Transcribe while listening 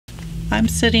I'm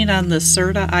sitting on the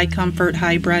Serta iComfort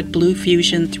Hybrid Blue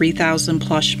Fusion 3000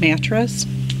 Plush Mattress.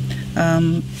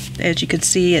 As you can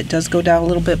see, it does go down a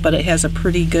little bit, but it has a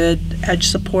pretty good edge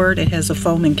support. It has a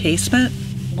foam encasement.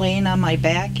 Laying on my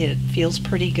back, it feels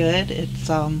pretty good. It's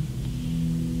kind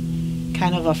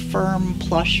of a firm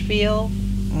plush feel.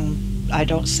 I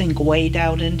don't sink way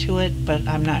down into it, but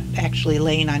I'm not actually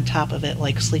laying on top of it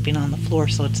like sleeping on the floor,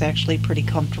 so it's actually pretty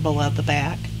comfortable at the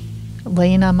back.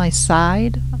 Laying on my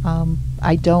side,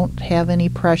 I don't have any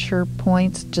pressure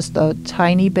points, just a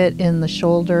tiny bit in the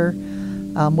shoulder,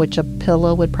 which a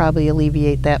pillow would probably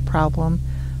alleviate that problem,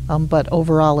 but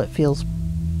overall it feels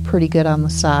pretty good on the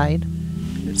side.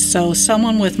 So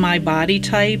someone with my body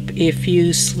type, if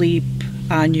you sleep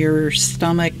on your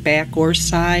stomach, back, or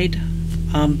side,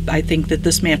 I think that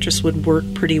this mattress would work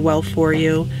pretty well for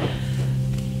you.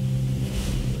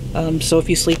 So if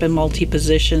you sleep in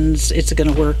multi-positions, it's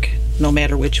going to work no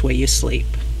matter which way you sleep.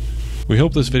 We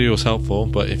hope this video was helpful,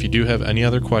 but if you do have any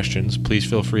other questions, please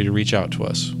feel free to reach out to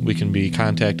us. We can be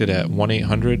contacted at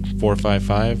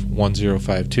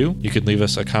 1-800-455-1052. You can leave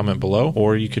us a comment below,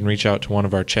 or you can reach out to one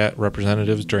of our chat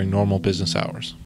representatives during normal business hours.